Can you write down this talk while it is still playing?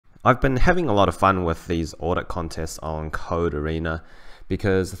I've been having a lot of fun with these audit contests on Code Arena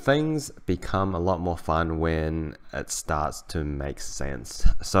because things become a lot more fun when it starts to make sense.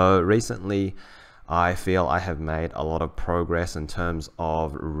 So recently, I feel I have made a lot of progress in terms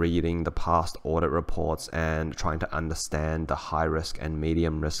of reading the past audit reports and trying to understand the high risk and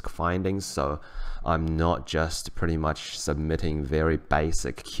medium risk findings. So I'm not just pretty much submitting very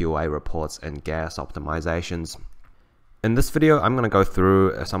basic QA reports and gas optimizations. In this video, I'm going to go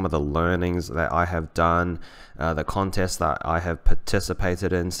through some of the learnings that I have done, the contests that I have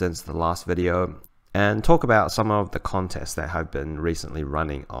participated in since the last video, and talk about some of the contests that have been recently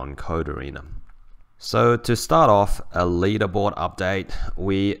running on Code Arena. So to start off, a leaderboard update.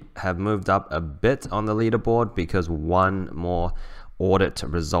 We have moved up a bit on the leaderboard because one more audit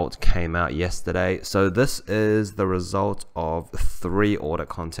result came out yesterday. So this is the result of 3 audit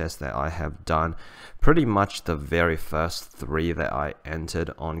contests that I have done. Pretty much the very first 3 that I entered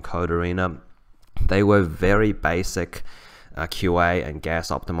on Code Arena. They were very basic QA and gas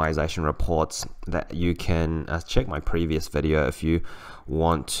optimization reports that you can check my previous video if you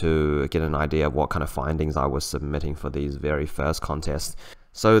want to get an idea of what kind of findings I was submitting for these very first contests.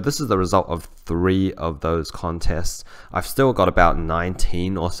 So this is the result of 3 of those contests. I've still got about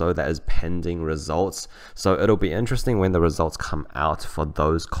 19 or so that is pending results. So it'll be interesting when the results come out for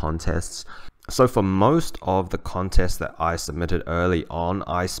those contests. So for most of the contests that I submitted early on,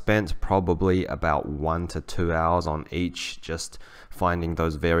 I spent probably about 1 to 2 hours on each, just finding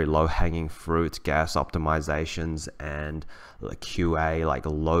those very low-hanging fruit gas optimizations and QA, like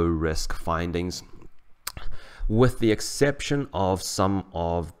low-risk findings. With the exception of some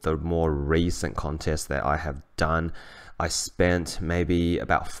of the more recent contests that I have done, I spent maybe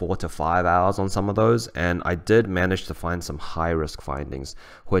about 4 to 5 hours on some of those, and I did manage to find some high-risk findings,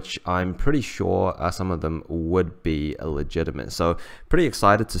 which I'm pretty sure some of them would be legitimate. So pretty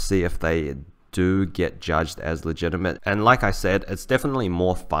excited to see if they do get judged as legitimate. And like I said, it's definitely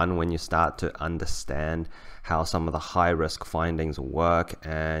more fun when you start to understand how some of the high risk findings work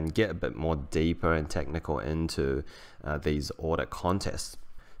and get a bit more deeper and technical into these audit contests.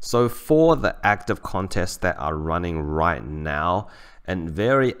 So for the active contests that are running right now, and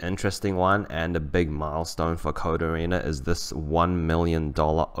very interesting one and a big milestone for Code Arena is this $1 million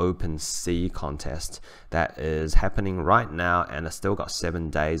OpenSea contest that is happening right now, and it's still got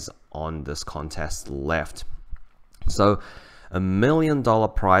 7 days on this contest left. So $1 million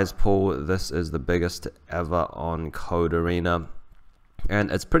prize pool. This is the biggest ever on Code Arena,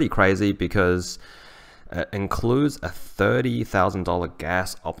 and it's pretty crazy because it includes a $30,000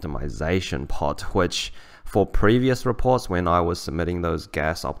 gas optimization pot, which for previous reports, when I was submitting those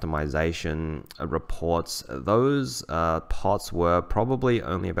gas optimization reports, those pots were probably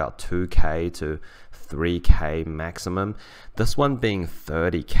only about 2K to 3K maximum. This one being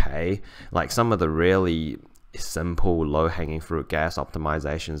 30K, like some of the really simple low-hanging fruit gas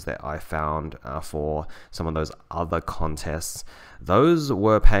optimizations that I found for some of those other contests, those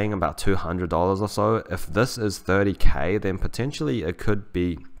were paying about $200 or so. If this is 30K, then potentially it could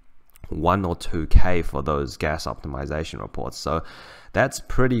be 1 or 2K for those gas optimization reports. So that's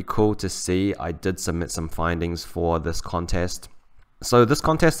pretty cool to see. I did submit some findings for this contest. So this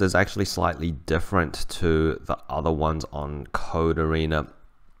contest is actually slightly different to the other ones on Code Arena.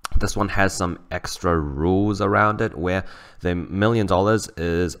 This one has some extra rules around it, where the $1 million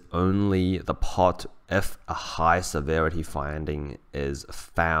is only the pot if a high severity finding is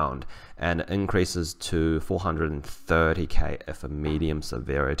found, and it increases to 430K if a medium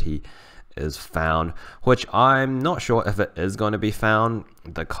severity is found, which I'm not sure if it is going to be found.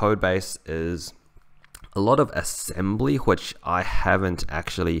 The code base is a lot of assembly, which I haven't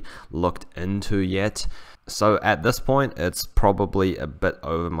actually looked into yet. So at this point, it's probably a bit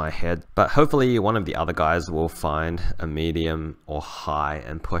over my head, but hopefully one of the other guys will find a medium or high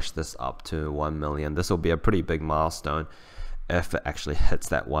and push this up to 1 million. This will be a pretty big milestone if it actually hits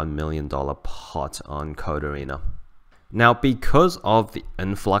that $1 million pot on Code Arena. Now, because of the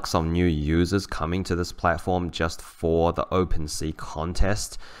influx of new users coming to this platform just for the OpenSea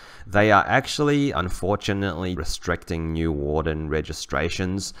contest, they are actually unfortunately restricting new warden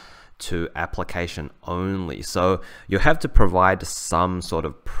registrations to application only. So you have to provide some sort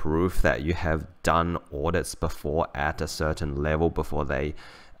of proof that you have done audits before at a certain level before they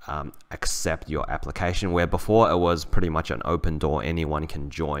accept your application, where before it was pretty much an open door, anyone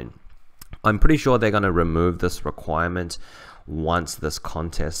can join. I'm pretty sure they're going to remove this requirement once this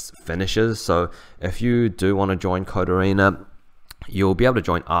contest finishes. So if you do want to join Code Arena, you'll be able to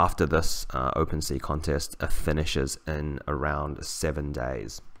join after this OpenSea contest finishes in around 7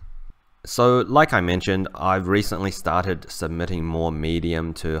 days. So like I mentioned, I've recently started submitting more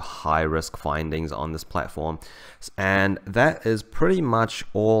medium to high risk findings on this platform, and that is pretty much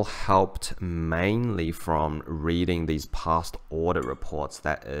all helped mainly from reading these past audit reports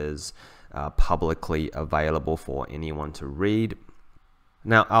that is publicly available for anyone to read.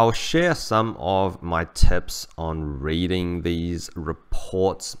 Now, I'll share some of my tips on reading these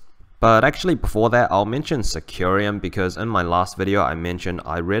reports. But actually before that, I'll mention Securium, because in my last video I mentioned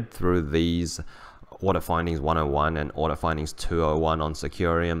I read through these Audit Findings 101 and Audit Findings 201 on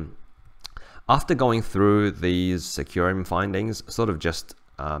Securium. After going through these Securium findings, sort of just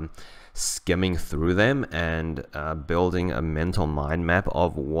skimming through them and building a mental mind map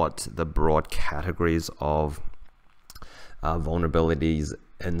of what the broad categories of vulnerabilities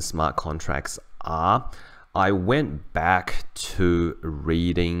in smart contracts are, I went back to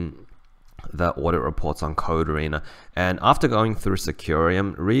reading the audit reports on Code Arena, and after going through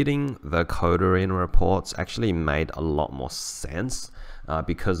Securium, reading the Code Arena reports actually made a lot more sense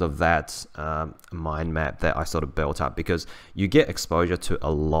because of that mind map that I sort of built up, because you get exposure to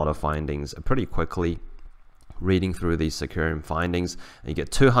a lot of findings pretty quickly reading through these Securium findings. You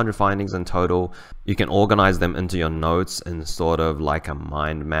get 200 findings in total. You can organize them into your notes in sort of like a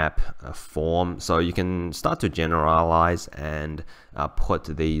mind map form, so you can start to generalize and put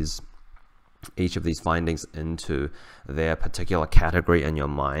each of these findings into their particular category in your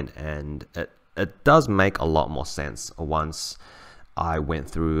mind, and it does make a lot more sense once I went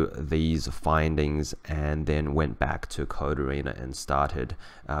through these findings and then went back to Code Arena and started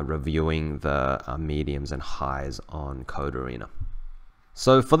reviewing the mediums and highs on Code Arena.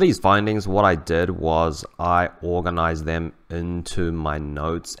 So for these findings, what I did was I organized them into my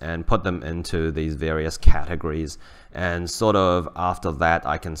notes and put them into these various categories, and sort of after that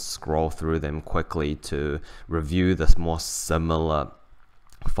I can scroll through them quickly to review the more similar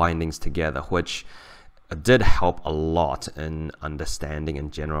findings together, which did help a lot in understanding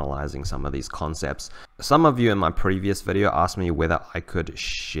and generalizing some of these concepts. Some of you in my previous video asked me whether I could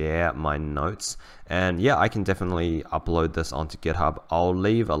share my notes, and yeah, I can definitely upload this onto GitHub. I'll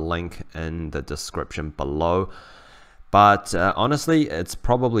leave a link in the description below, but honestly, it's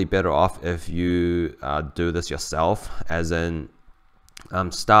probably better off if you do this yourself, as in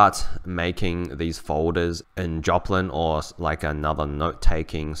start making these folders in Joplin or like another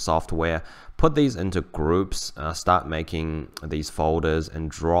note-taking software. Put these into groups, start making these folders and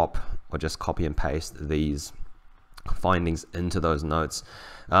drop or just copy and paste these findings into those notes.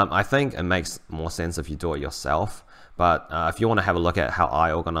 I think it makes more sense if you do it yourself, but if you want to have a look at how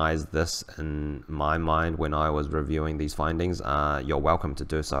I organized this in my mind when I was reviewing these findings, you're welcome to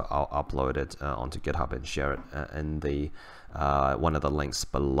do so. I'll upload it onto GitHub and share it in the one of the links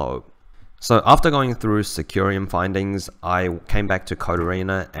below. So after going through Securium findings, I came back to Code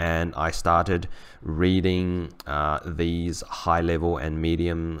Arena and I started reading these high level and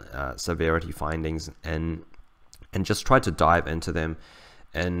medium severity findings and just tried to dive into them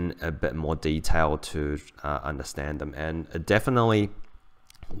in a bit more detail to understand them. And it definitely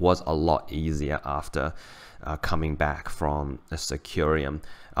was a lot easier after coming back from Securium.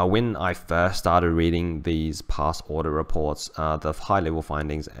 When I first started reading these past audit reports, the high level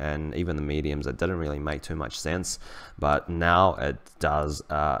findings and even the mediums, it didn't really make too much sense, but now it does.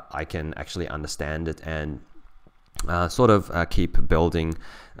 I can actually understand it and sort of keep building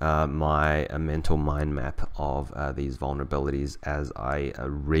my mental mind map of these vulnerabilities as I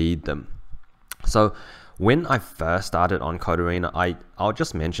read them. So when I first started on Code Arena, I'll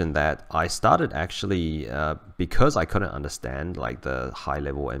just mention that I started actually because I couldn't understand like the high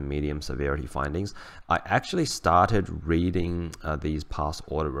level and medium severity findings. I actually started reading these past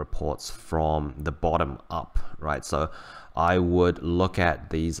audit reports from the bottom up, right? So I would look at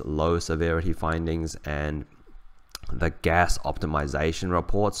these low severity findings and the gas optimization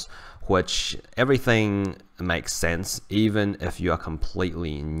reports, which everything makes sense even if you are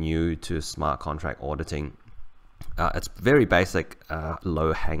completely new to smart contract auditing. It's very basic,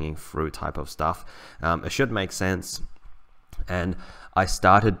 low-hanging fruit type of stuff. It should make sense, and I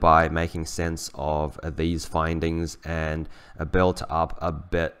started by making sense of these findings and built up a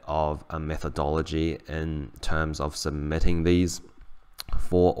bit of a methodology in terms of submitting these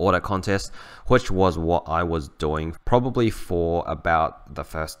for audit contests, which was what I was doing probably for about the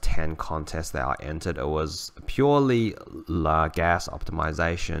first 10 contests that I entered. It was purely gas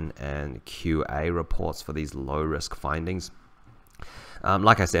optimization and QA reports for these low risk findings.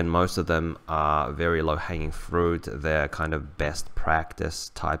 Like I said, most of them are very low hanging fruit. They're kind of best practice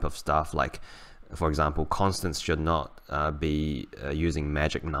type of stuff, like For example, constants should not be using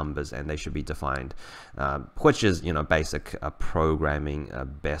magic numbers, and they should be defined, which is, you know, basic programming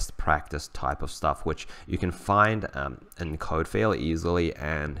best practice type of stuff, which you can find in code fairly easily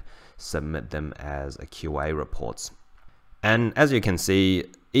and submit them as a QA reports. And as you can see,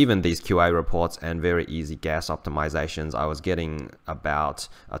 even these QA reports and very easy gas optimizations, I was getting about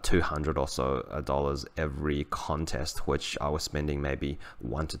 $200 or so dollars every contest, which I was spending maybe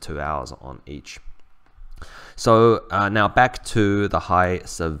 1 to 2 hours on each. So now back to the high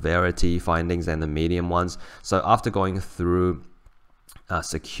severity findings and the medium ones. So after going through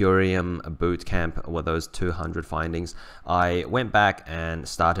Securium Bootcamp with those 200 findings, I went back and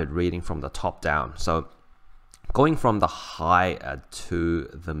started reading from the top down. So going from the high to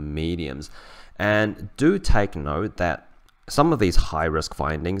the mediums, and do take note that some of these high risk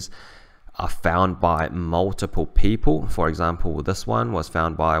findings are found by multiple people. For example, this one was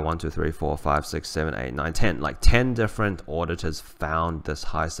found by 1, 2, 3, 4, 5, 6, 7, 8, 9, 10. Like 10 different auditors found this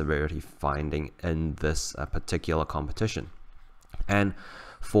high severity finding in this particular competition. And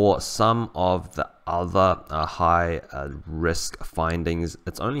for some of the other high risk findings,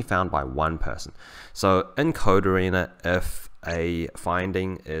 it's only found by one person. So in Code Arena, if a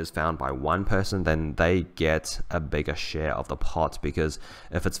finding is found by one person, then they get a bigger share of the pot, because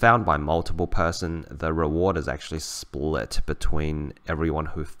if it's found by multiple person, the reward is actually split between everyone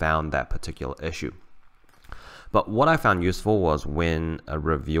who found that particular issue. But what I found useful was when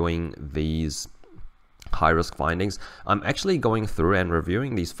reviewing these high-risk findings, I'm actually going through and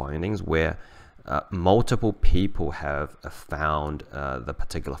reviewing these findings where multiple people have found the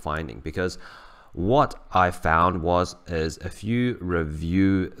particular finding, because what I found is if you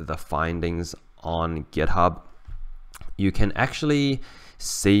review the findings on GitHub, you can actually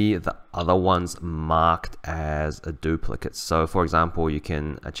see the other ones marked as a duplicate. So for example, you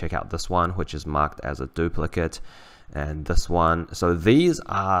can check out this one, which is marked as a duplicate, and this one. So these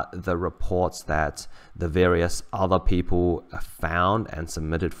are the reports that the various other people found and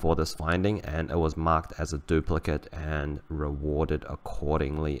submitted for this finding, and it was marked as a duplicate and rewarded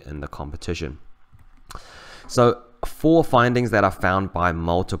accordingly in the competition. So for findings that are found by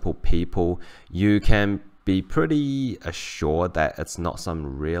multiple people, you can be pretty assured that it's not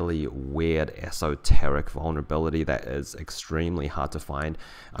some really weird esoteric vulnerability that is extremely hard to find.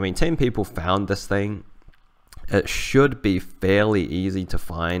 I mean, 10 people found this thing. It should be fairly easy to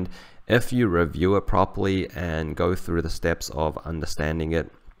find if you review it properly and go through the steps of understanding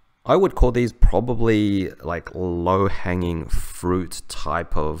it. I would call these probably like low-hanging fruit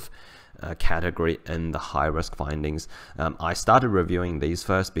type of category in the high-risk findings. I started reviewing these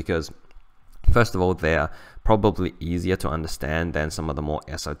first because, first of all, they're probably easier to understand than some of the more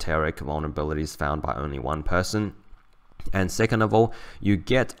esoteric vulnerabilities found by only one person. And second of all, you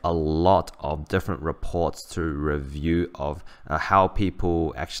get a lot of different reports to review of how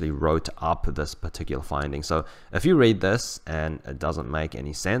people actually wrote up this particular finding. So if you read this and it doesn't make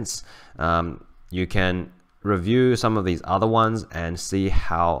any sense, you can review some of these other ones and see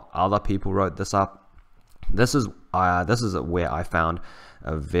how other people wrote this up. This is where I found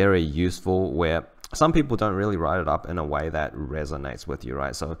very useful, where some people don't really write it up in a way that resonates with you,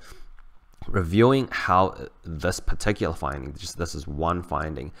 right? So reviewing how this particular finding, this is one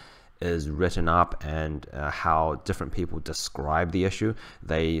finding, is written up, and how different people describe the issue.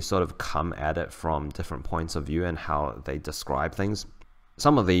 They sort of come at it from different points of view and how they describe things.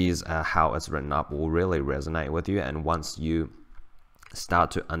 Some of these, how it's written up, will really resonate with you, and once you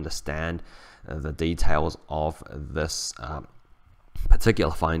start to understand the details of this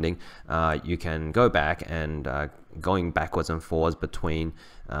particular finding, you can go back and going backwards and forwards between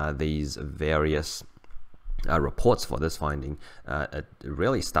these various reports for this finding, it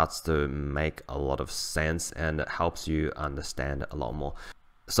really starts to make a lot of sense, and it helps you understand it a lot more.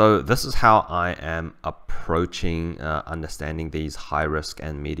 So this is how I am approaching understanding these high risk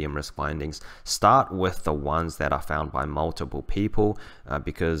and medium risk findings. Start with the ones that are found by multiple people,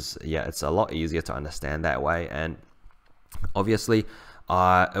 because yeah, it's a lot easier to understand that way. And obviously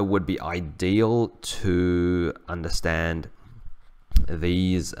it would be ideal to understand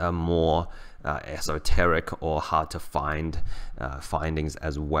these more esoteric or hard to find findings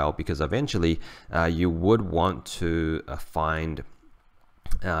as well, because eventually you would want to find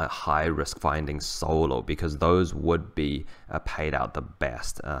high risk findings solo, because those would be paid out the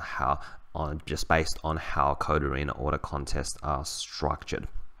best, just based on how Code Arena audit contests are structured.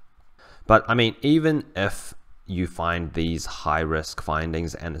 But I mean, even if you find these high risk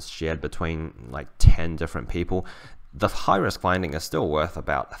findings and it's shared between like 10 different people, the high risk finding is still worth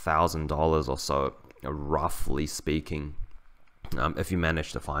about $1,000 or so, roughly speaking. if you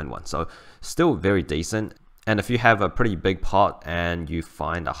manage to find one. So still very decent. And if you have a pretty big pot and you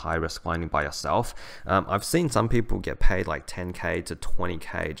find a high risk finding by yourself, I've seen some people get paid like 10K to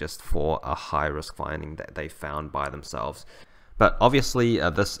 20K just for a high risk finding that they found by themselves. But obviously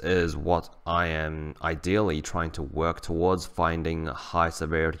this is what I am ideally trying to work towards, finding high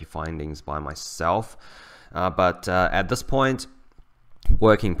severity findings by myself. But at this point,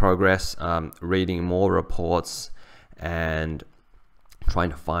 work in progress, reading more reports and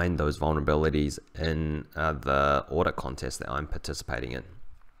trying to find those vulnerabilities in the audit contest that I'm participating in.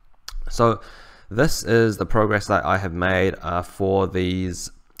 So this is the progress that I have made for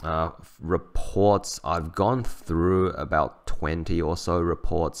these reports. I've gone through about 20 or so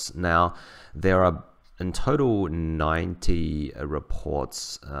reports now. There are in total 90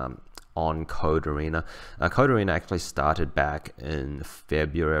 reports on Code Arena. Code Arena actually started back in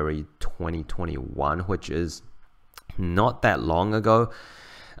February 2021, which is not that long ago.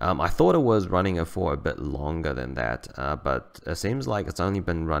 I thought it was running for a bit longer than that, but it seems like it's only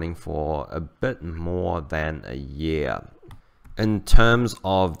been running for a bit more than a year. In terms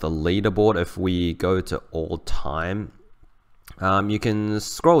of the leaderboard, if we go to all time, you can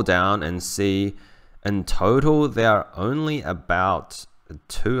scroll down and see in total there are only about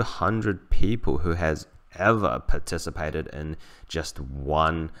 200 people who has ever participated in just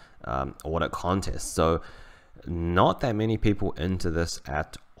one audit contest. So not that many people into this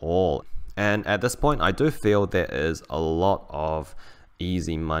at all. And at this point, I do feel there is a lot of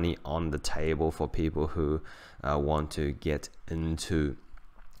easy money on the table for people who want to get into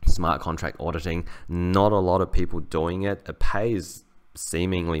smart contract auditing. Not a lot of people doing it. It pays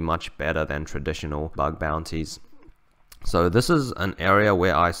seemingly much better than traditional bug bounties. So this is an area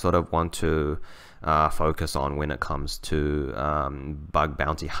where I sort of want to focus on when it comes to bug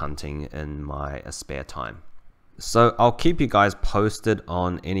bounty hunting in my spare time. So I'll keep you guys posted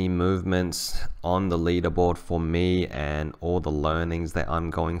on any movements on the leaderboard for me and all the learnings that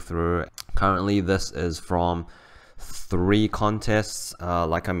I'm going through. Currently, this is from 3 contests.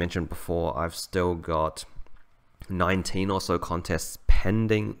 Like I mentioned before, I've still got 19 or so contests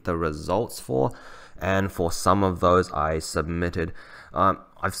pending the results for. And for some of those I submitted,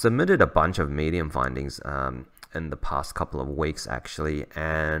 I've submitted a bunch of medium findings in the past couple of weeks actually,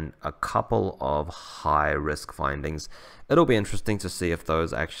 and a couple of high risk findings. It'll be interesting to see if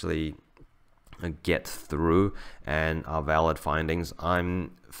those actually get through and are valid findings.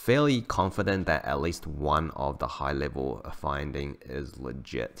 I'm fairly confident that at least one of the high level finding is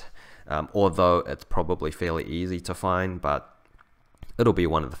legit, although it's probably fairly easy to find, but it'll be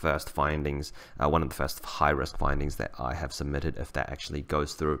one of the first findings, one of the first high risk findings that I have submitted if that actually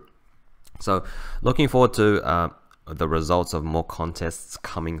goes through. So looking forward to the results of more contests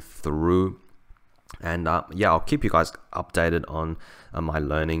coming through, and yeah, I'll keep you guys updated on my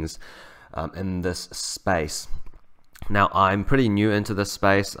learnings in this space. Now, I'm pretty new into this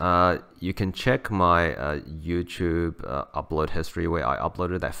space. You can check my YouTube upload history where I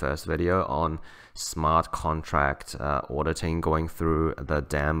uploaded that first video on smart contract auditing, going through the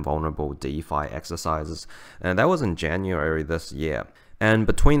damn vulnerable DeFi exercises, and that was in January this year. And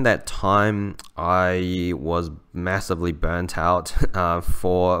between that time, I was massively burnt out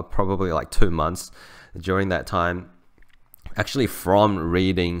for probably like 2 months during that time, actually from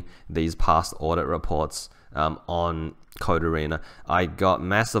reading these past audit reports on Code Arena. I got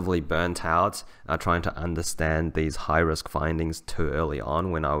massively burnt out trying to understand these high-risk findings too early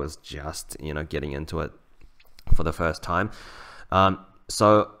on when I was just, getting into it for the first time.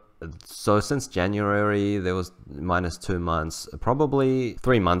 So since January, there was minus 2 months, probably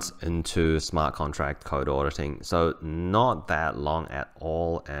 3 months into smart contract code auditing. So not that long at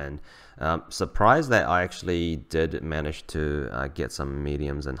all, and surprised that I actually did manage to get some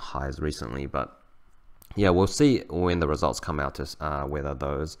mediums and highs recently. But yeah, we'll see when the results come out to whether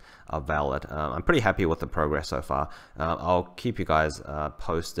those are valid. I'm pretty happy with the progress so far. I'll keep you guys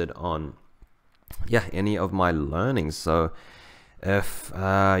posted on any of my learnings. So if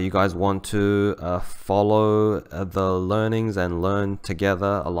you guys want to follow the learnings and learn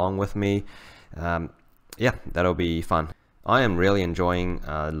together along with me, that'll be fun. I am really enjoying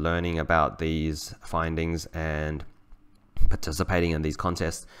learning about these findings and participating in these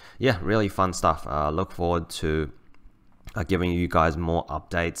contests. Yeah, really fun stuff. Look forward to giving you guys more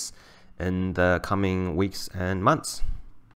updates in the coming weeks and months.